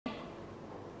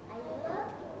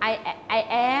I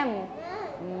am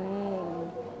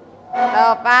ต่อ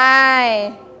ไป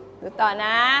ดูต่อน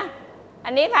ะอั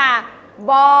นนี้ค่ะ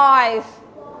boys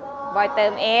boy เติ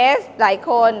ม s หลาย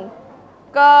คน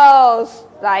girls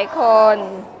หลายคน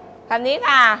คำนี้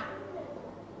ค่ะ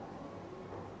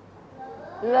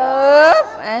love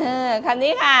คำ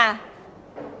นี้ค่ะ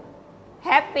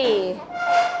happy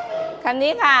คำ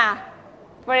นี้ค่ะ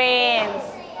friends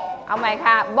เอาใหม่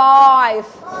ค่ะ boys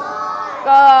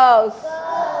girls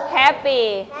happy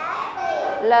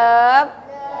love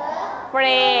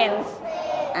friends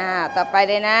ต่อไป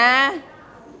เลยนะ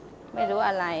ไม่รู้อ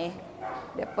ะไร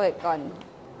เดี๋ยวเปิดก่อน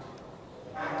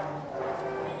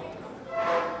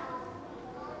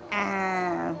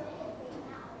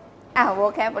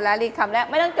vocabulary คำแรก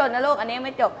ไม่ต้องจดนะลูกอันนี้ไ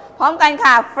ม่จบพร้อมกัน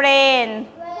ค่ะ friend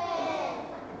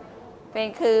เป็น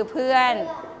คือเพื่อน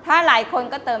ถ้าหลายคน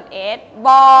ก็เติม s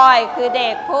boy คือเด็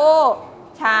กผู้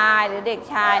ชายหรือเด็ก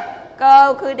ชาย girl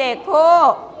คือเด็กผู้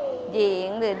หญิง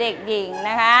หรือเด็กหญิง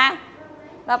นะคะ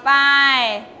ต่อไป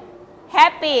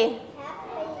happy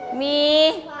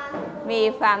มี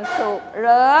ความสุข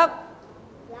love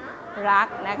รัก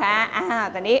นะคะ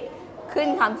ตอนนี้ขึ้น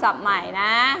คำศัพท์ใหม่น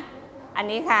ะอัน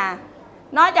นี้ค่ะ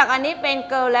นอกจากอันนี้เป็น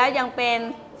girl แล้วยังเป็น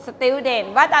student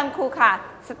ว่าตามครูค่ะ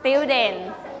student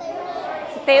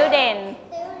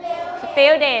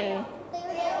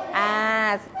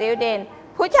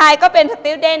ผู้ชายก็เป็น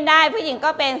student ได้ผู้หญิง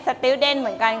ก็เป็น student เห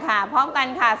มือนกันค่ะพร้อมกัน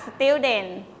ค่ะ student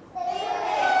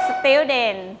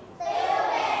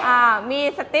มี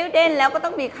student แล้วก็ต้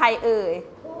องมีใครเอ่ย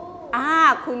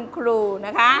คุณครูน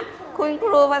ะคะคุณค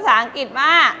รูภาษาอังกฤษว่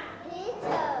า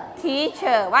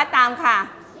teacher ว่าตามค่ะ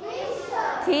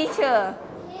teacher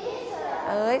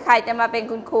ใครจะมาเป็น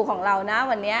คุณครูของเรานะ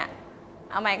วันนี้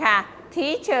เอาใหม่ค่ะ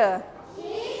teacher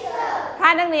ถ้า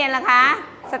นักเรียนล่ะคะ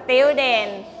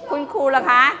student คุณครูล่ะ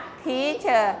คะ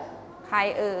teacher ใคร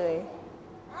เอ่ย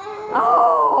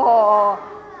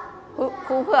ค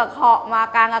รูเผือกเหาะมา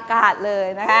กลางอากาศเลย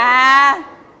นะคะ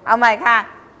เอาใหม่ค่ะ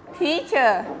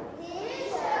teacher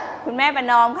คุณแม่ประ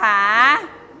นอมค่ะ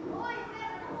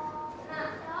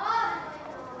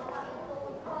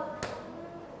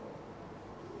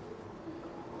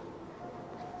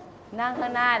นั่งข้า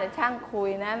งหน้าเดี๋ยวช่างคุย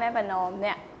นะแม่ประนอมเ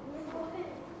นี่ย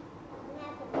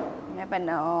แม่ประ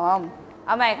นอมเอ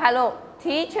าใหม่ค่ะลูก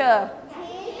teacher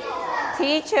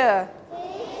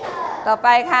ต่อไป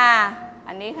ค่ะ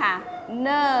อันนี้ค่ะ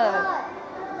nurse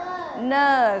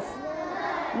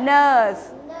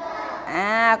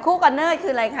คู่กับ nurse คื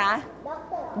ออะไรคะ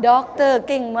doctor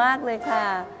เก่งมากเลยค่ะ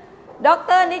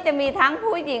doctor นี่จะมีทั้ง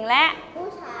ผู้หญิงและ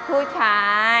ผู้ชา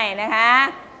ยนะคะ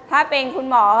ถ้าเป็นคุณ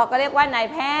หมอเขาก็เรียกว่านาย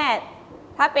แพทย์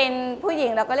ถ้าเป็นผู้หญิง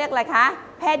เราก็เรียกอะไรคะ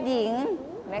แพทย์หญิง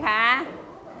นะคะ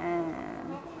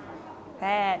แพ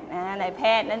ทย์นายแพ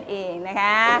ทย์นั่นเองนะค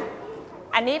ะ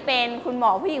อันนี้เป็นคุณหม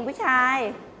อผู้หญิงผู้ชาย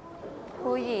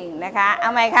ผู้หญิงนะคะเอ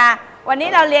าใหม่ค่ะวันนี้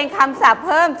เราเรียนคำศัพท์เ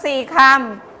พิ่ม4ค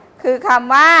ำคือค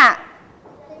ำ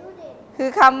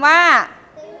ว่า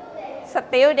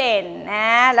student นะ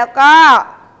แล้วก็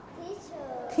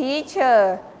teacher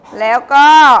แล้วก็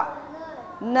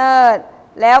nurse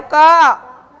แล้วก็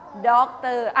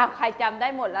doctor ใครจำได้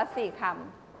หมดแล้ว4ค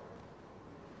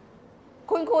ำ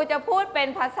คุณครูจะพูดเป็น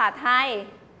ภาษาไทย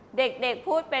เด็กๆ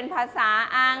พูดเป็นภาษา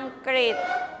อังกฤษ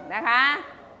นะคะ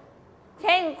เ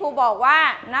ช่นครูบอกว่า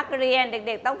นักเรียนเ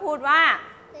ด็กๆต้องพูดว่า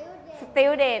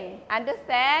student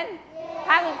understand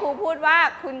ถ้าคุณครูพูดว่า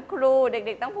คุณครูเ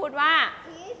ด็กๆต้องพูดว่า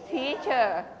teacher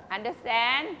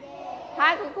understand ถ้า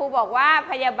คุณครูบอกว่า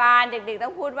พยาบาลเด็กๆต้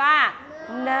องพูดว่า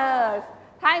nurse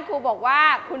ถ้าคุณครูบอกว่า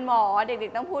คุณหมอเด็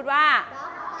กๆต้องพูดว่า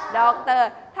doctor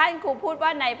ถ้าคุณครูพูดว่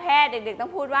านายแพทย์เด็กๆต้อ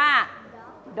งพูดว่า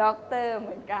doctor เห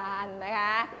มือนกันนะค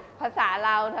ะภาษาเร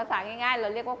าภาษาง่ายๆเรา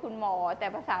เรียกว่าคุณหมอแต่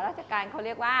ภาษาราชการเขาเ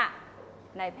รียกว่า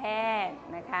นายแพทย์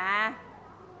นะคะ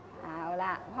เอาล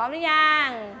ะพร้อมหรือยัง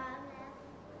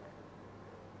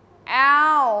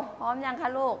พร้อมยังคะ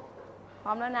ลูกพร้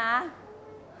อมแล้วนะ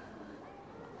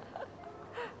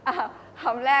ค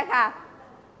ำแรกค่ะ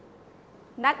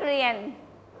นักเรียน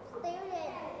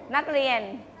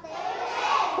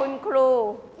คุณครู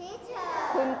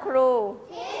คุ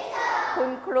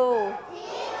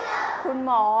ณห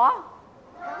มอ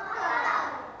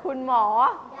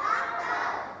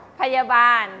พยา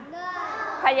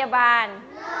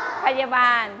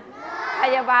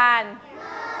บาล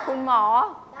คุณ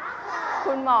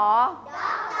หมอ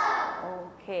โอ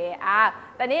เค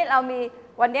ตอนนี้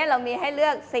วันนี้เรามีให้เลื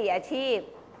อก4อาชีพ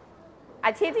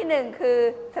ที่1คือ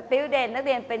student นักเ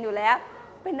รียนเป็นอยู่แล้ว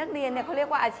เป็นนักเรียนเนี่ยเขาเรียก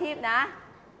ว่าอาชีพนะ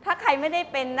ถ้าใครไม่ได้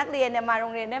เป็นนักเรียนเนี่ยมาโร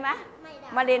งเรียนได้ไหม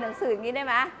มาเรียนหนังสืออย่างนี้ได้ไ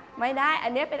หมไม่ได้อั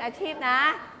นนี้เป็นอาชีพนะ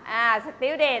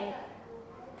student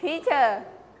teacher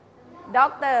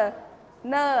doctor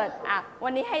nerd อ่ะวั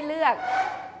นนี้ให้เลือก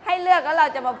แล้วเรา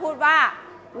จะมาพูดว่า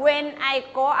when I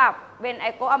grow up เ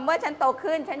มื่อฉันโต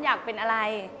ขึ้นฉันอยากเป็นอะไร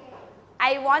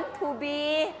I want to be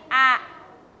a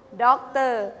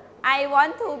doctor I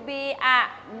want to be a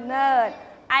nerd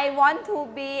I want to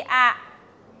be a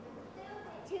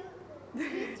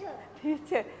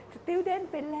teacher student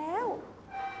เป็นแล้ว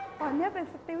ตอนนี้เป็น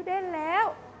student แล้ว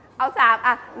เอา3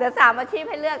อ่ะเหลือ3อาชีพ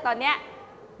ให้เลือกตอนเนี้ย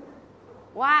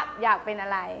ว่าอยากเป็นอะ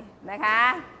ไรนะคะ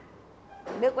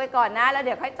นึกไว้ก่อนนะแล้วเ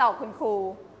ดี๋ยวค่อยตอบคุณครู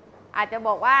อาจจะบ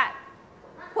อกว่า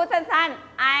พูดสั้น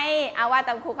ๆ I เอาว่าต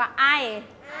ามครูค่ะ I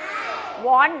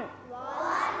want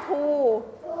to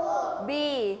be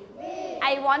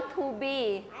I want to be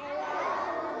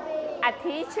a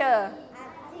teacher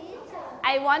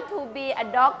I want to be a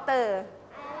doctor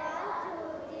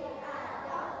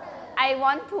I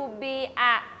want to be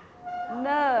a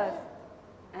nurse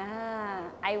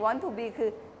I want to be คือ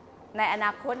ในอน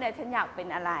าคตเนี่ยฉันอยากเป็น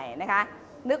อะไรนะคะ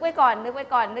นึกไว้ก่อนนึ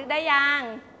กได้ยัง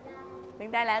นึก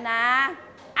ได้แล้วนะ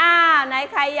ไหน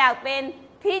ใครอยากเป็น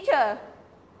teacher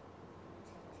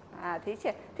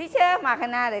teacher มาข้า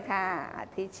งหน้าเลยค่ะ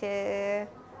teacher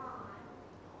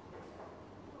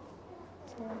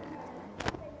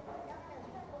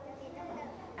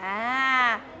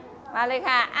มาเลย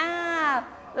ค่ะ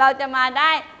เราจะมาไ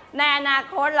ด้ในอนา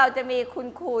คตเราจะมีคุณ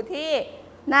ครูที่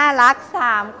น่ารัก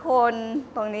3คน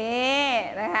ตรงนี้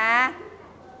นะคะ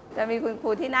จะมีคุณครู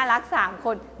ที่น่ารัก3ค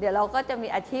นเดี๋ยวเราก็จะมี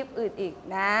อาชีพอื่นอีก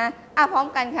นะพร้อม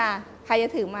กันค่ะใครจะ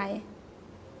ถือไมค์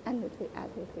หนูถือ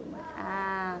ถือไมค์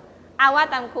ว่า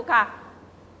ตามครูค่ะ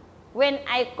when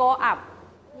I grow up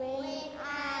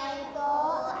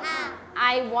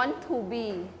I want to be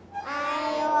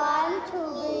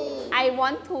I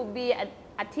want to be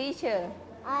a teacher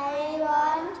I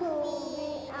want to be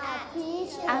a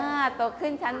teacher โตขึ้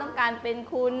นฉันต้องการเป็น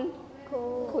คุณ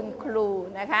ครู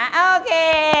นะคะโอเค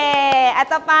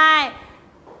ต่อไป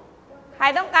ใคร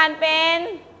ต้องการเป็น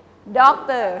ด็อกเ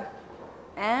ตอร์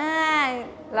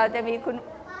เราจะมีคุณ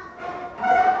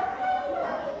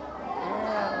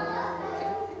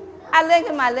เลื่อน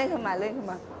ขึ้นมา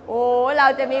โอ้เรา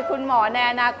จะมีคุณหมอใน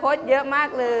อนาคตเยอะมาก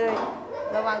เลย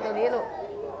ระวังตัวนี้ลูก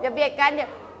อย่าเบียดกัน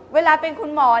เวลาเป็นคุ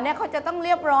ณหมอเนี่ยเขาจะต้องเ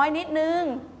รียบร้อยนิดนึง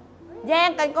แย่ง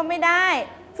กันก็ไม่ได้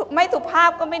ไม่สุภา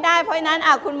พก็ไม่ได้เพราะฉะนั้น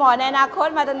คุณหมอในอนาคต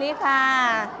มาตรงนี้ค่ะ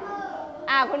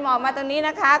คุณหมอมาตรงนี้น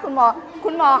ะคะคุณห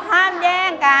มอห้ามแย่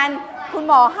งกันคุณ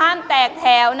หมอห้ามแตกแถ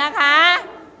วนะคะ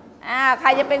ใคร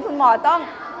จะเป็นคุณหมอต้อง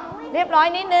เรียบร้อย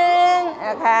นิดนึง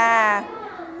ค่ะ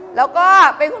แล้วก็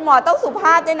เป็นคุณหมอต้องสุภ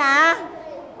าพด้วยนะ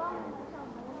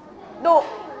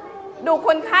ดุค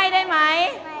นไข้ได้ไหม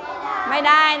ไม่ไ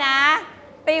ด้นะ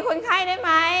ตีคนไข้ได้ไห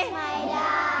ม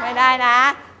ไม่ได้นะ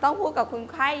ต้องพูดกับคน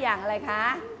ไข้อย่างอะไรคะ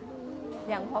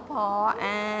อย่างเพอ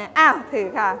ๆถือ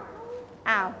ค่ะ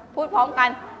พูดพร้อมกัน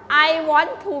I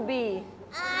want to be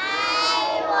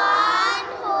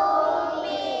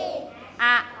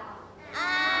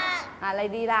อะไร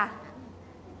ดีล่ะ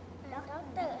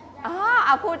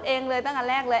พูดเองเลยตั้งแต่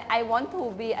แรกเลย I want to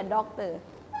be a doctor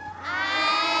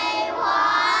I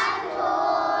want to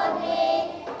be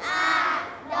a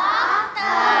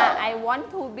doctor I want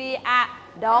to be a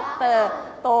doctor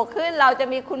โตขึ้นเราจะ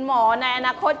มีคุณหมอในอน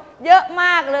าคตเยอะม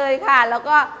ากเลยค่ะแล้ว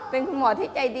ก็เป็นคุณหมอที่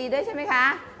ใจดีด้วยใช่ไหมคะ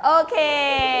โอเค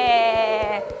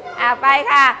ไป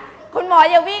ค่ะคุณหมอ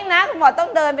อย่าวิ่งนะคุณหมอต้อง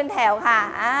เดินเป็นแถวค่ะ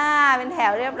เป็นแถ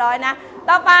วเรียบร้อยนะ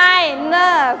ต่อไป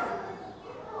nurse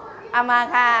มา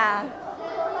ค่ะ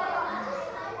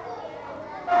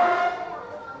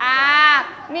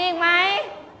มีอีกไหม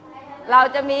เรา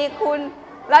จะมี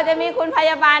คุณพ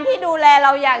ยาบาลที่ดูแลเร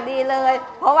าอย่างดีเลย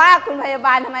เพราะว่าคุณพยาบ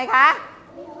าลทำไมคะ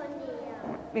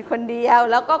มีคนเดียว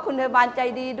แล้วก็คุณพยาบาลใจ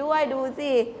ดีด้วยดู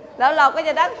สิแล้วเราก็จ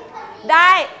ะได้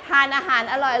ทานอาหาร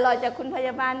อร่อยๆจากคุณพย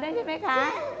าบาลได้ใช่ไหมคะ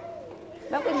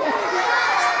แล้วคุ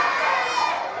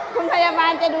ณพยาบา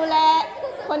ลจะดูแล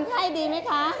คนไข้ดีไหม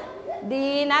คะ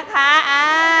ดีนะคะ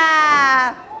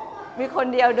มีคน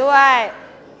เดียวด้วย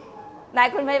ไหน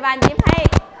คุณพยาบาลยิ้มให้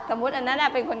สมมุติอันนั้น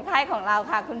เป็นคนไข้ของเรา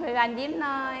ค่ะคุณพยาบาลยิ้มห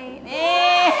น่อย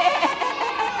นี่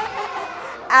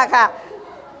ค่ะ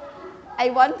I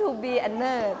want to be a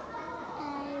nurse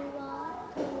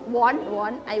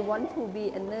I want to be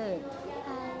a nurse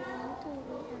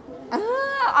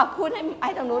พูดให้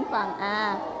ตรงนู้นฟัง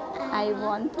I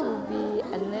want to be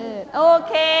a nurse โอ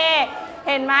เคเ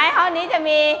ห็นไหมห้องนี้จะ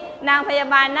มีนางพยา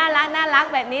บาลน่ารัก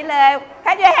แบบนี้เลยแ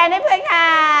ค่your handให้เพื่อนค่ะ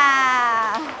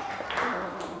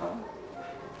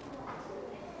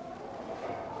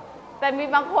แต่มี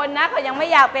บางคนนะเขายังไม่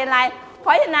อยากเป็นอะไรเพร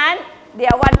าะฉะนั้นเดี๋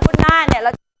ยววันพุธหน้าเนี่ยเร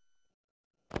า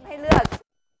ให้เลือก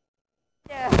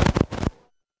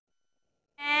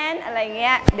แอนอะไร เงี้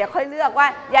ยเดี๋ยวค่อยเลือกว่า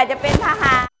อยากจะเป็นทห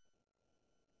าร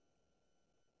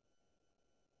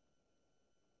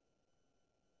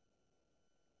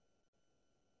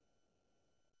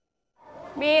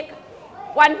มี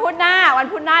วันพุธหน้า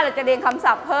เราจะเรียนคำ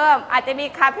ศัพท์เพิ่มอาจจะมี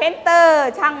คาร์เพนเตอร์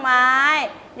ช่างไม้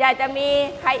อยากจะมี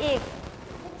ใครอีก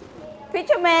ฟิชเ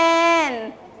ชอร์แมน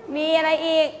มีอะไร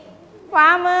อีกฟา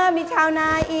ร์มเมอร์มีชาวนา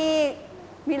อีก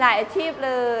มีหลายอาชีพเ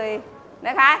ลยน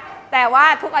ะคะแต่ว่า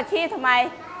ทุกอาชีพทำไม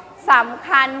สำ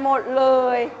คัญหมดเล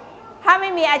ยถ้าไม่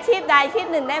มีอาชีพใดอาชีพ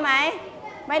หนึ่งได้ไหม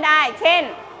ไม่ได้เช่น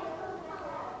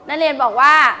นักเรียนบอกว่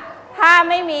าถ้า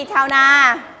ไม่มีชาวนา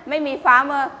ไม่มีฟาร์มเ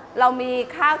มอร์เรามี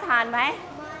ข้าวทานไหม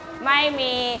ไม่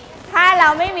มีถ้าเรา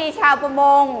ไม่มีชาวประม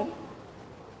ง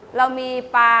เรามี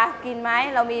ปลากินไหม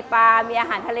เรามีปลามีอา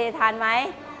หารทะเลทานไหม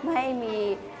ไม่มี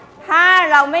ถ้า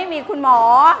เราไม่มีคุณหมอ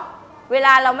เวล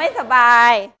าเราไม่สบา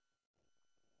ย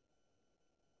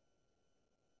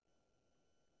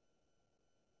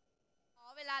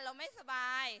เวลาเราไม่สบ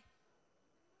าย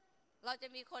เราจะ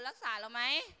มีคนรักษาเราไหม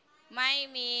ไม่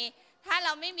มีถ้าเร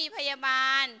าไม่มีพยาบา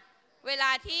ลเวล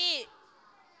าที่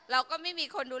เราก็ไม่มี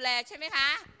คนดูแลใช่ไหมคะ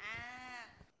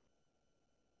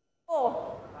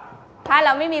ถ้าเร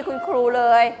าไม่มีคุณครูเล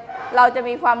ยเราจะ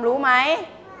มีความรู้ไหม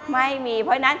ไม่มีเพ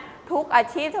ราะฉะนั้นทุกอา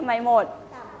ชีพทำไมหมด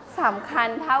สำคัญ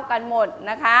เท่ากันหมด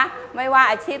นะคะไม่ว่า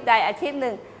อาชีพใดอาชีพห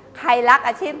นึ่งใครรัก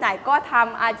อาชีพไหนก็ท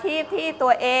ำอาชีพที่ตั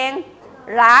วเอง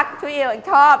รักที่ตัวเอง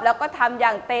ชอบแล้วก็ทำอย่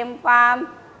างเต็มค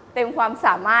วามส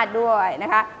ามารถด้วยน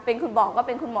ะคะเป็นคุณหมอก็เ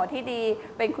ป็นคุณหมอที่ดี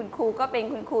เป็นคุณครูก็เป็น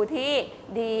คุณครูที่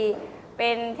ดีเป็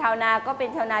นชาวนาก็เป็น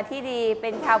ชาวนาที่ดีเป็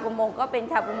นชาวประมงก็เป็น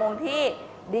ชาวประมงที่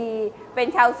ดีเป็น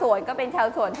ชาวสวนก็เป็นชาว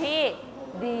สวนที่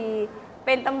ดีเ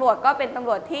ป็นตำรวจก็เป็นตำ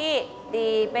รวจที่ดี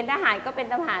เป็นทหารก็เป็น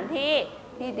ทหารที่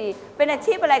ดีเป็นอา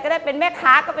ชีพอะไรก็ได้เป็นแม่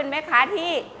ค้าก็เป็นแม่ค้า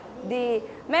ที่ดี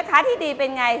แม่ค้าที่ดีเป็น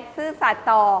ไงซื่อสัตย์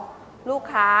ต่อลูก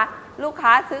ค้า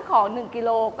ซื้อของ1กิโล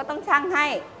ก็ต้องชั่งให้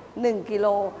1กิโล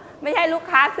ไม่ใช่ลูก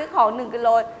ค้าซื้อของ1กิโล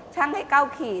ชั่งให้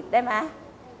9ขีดได้ไหม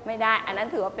ไม่ได้อันนั้น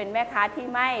ถือว่าเป็นแม่ค้าที่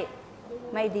ไ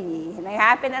ม่ดีนะค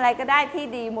ะเป็นอะไรก็ได้ที่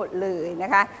ดีหมดเลยนะ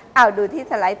คะเอาดูที่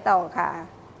สไลด์ต่อค่ะ